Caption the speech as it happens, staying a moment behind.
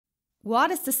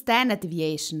What is the standard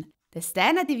deviation? The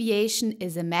standard deviation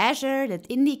is a measure that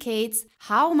indicates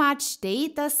how much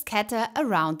data scatter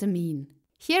around the mean.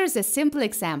 Here is a simple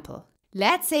example.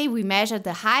 Let's say we measure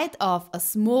the height of a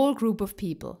small group of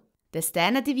people. The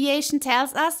standard deviation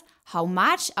tells us how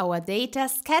much our data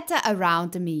scatter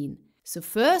around the mean. So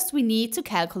first we need to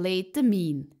calculate the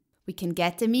mean. We can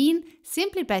get the mean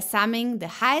simply by summing the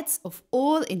heights of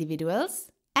all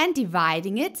individuals and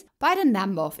dividing it by the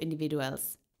number of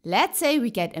individuals. Let's say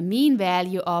we get a mean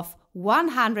value of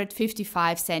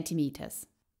 155 centimeters.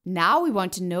 Now we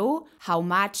want to know how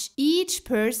much each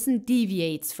person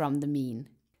deviates from the mean.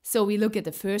 So we look at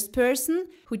the first person,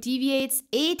 who deviates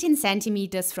 18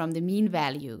 centimeters from the mean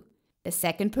value. The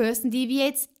second person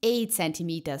deviates 8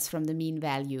 centimeters from the mean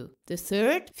value. The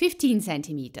third, 15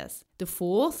 centimeters. The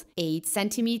fourth, 8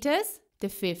 centimeters. The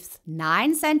fifth,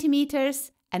 9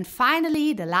 centimeters. And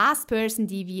finally, the last person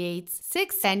deviates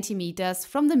 6 centimeters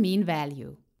from the mean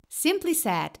value. Simply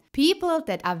said, people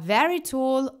that are very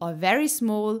tall or very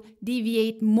small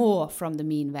deviate more from the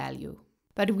mean value.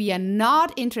 But we are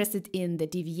not interested in the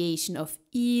deviation of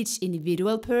each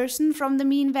individual person from the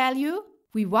mean value.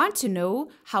 We want to know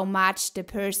how much the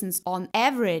persons on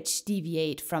average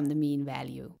deviate from the mean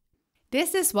value.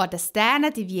 This is what the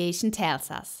standard deviation tells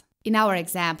us. In our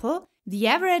example, the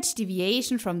average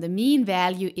deviation from the mean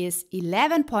value is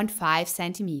 11.5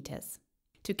 centimeters.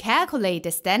 To calculate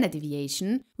the standard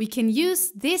deviation, we can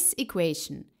use this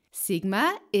equation.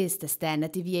 Sigma is the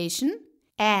standard deviation,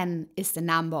 n is the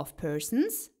number of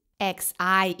persons,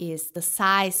 xi is the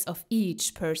size of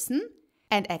each person,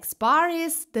 and x bar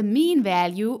is the mean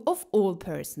value of all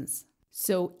persons.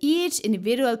 So each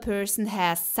individual person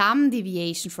has some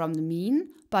deviation from the mean,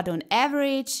 but on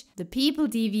average, the people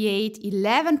deviate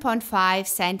 11.5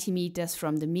 centimeters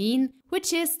from the mean,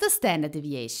 which is the standard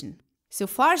deviation. So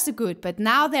far so good, but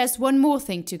now there's one more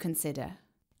thing to consider.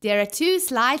 There are two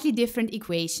slightly different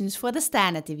equations for the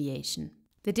standard deviation.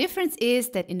 The difference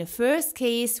is that in the first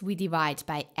case we divide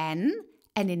by n,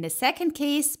 and in the second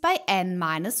case by n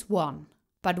minus 1.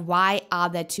 But why are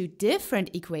there two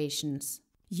different equations?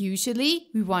 Usually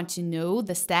we want to know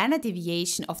the standard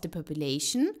deviation of the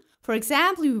population. For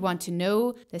example, we want to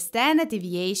know the standard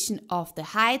deviation of the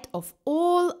height of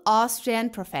all Austrian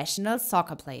professional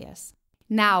soccer players.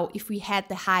 Now, if we had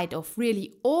the height of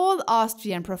really all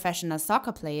Austrian professional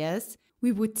soccer players,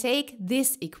 we would take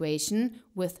this equation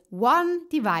with 1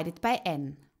 divided by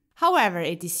n. However,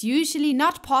 it is usually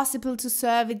not possible to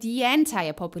survey the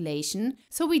entire population,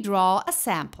 so we draw a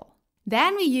sample.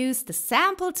 Then we use the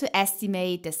sample to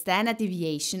estimate the standard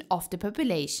deviation of the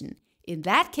population. In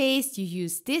that case, you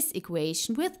use this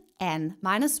equation with n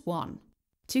minus 1.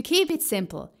 To keep it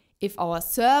simple, if our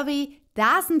survey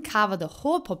doesn't cover the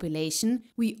whole population,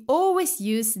 we always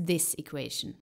use this equation.